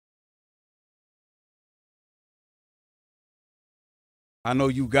I know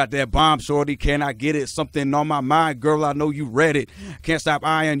you got that bomb, shorty. Can I get it? Something on my mind, girl. I know you read it. Can't stop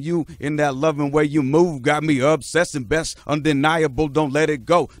eyeing you in that loving way you move. Got me obsessing, best undeniable. Don't let it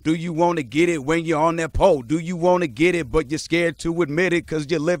go. Do you want to get it when you're on that pole? Do you want to get it, but you're scared to admit it? Cause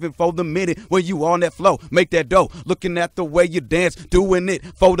you're living for the minute when you on that flow. Make that dough. Looking at the way you dance, doing it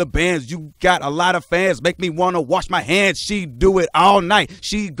for the bands. You got a lot of fans. Make me want to wash my hands. She do it all night.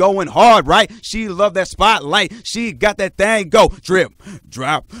 She going hard, right? She love that spotlight. She got that thing go. Drip.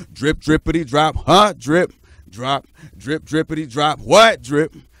 Drop, drip, drippity drop, huh? Drip, drop, drip, drippity drop. What?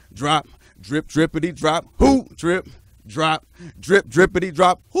 Drip, drop, drip, drippity drop. Who? Drip, drop, drip, drippity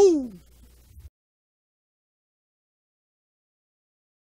drop. Who?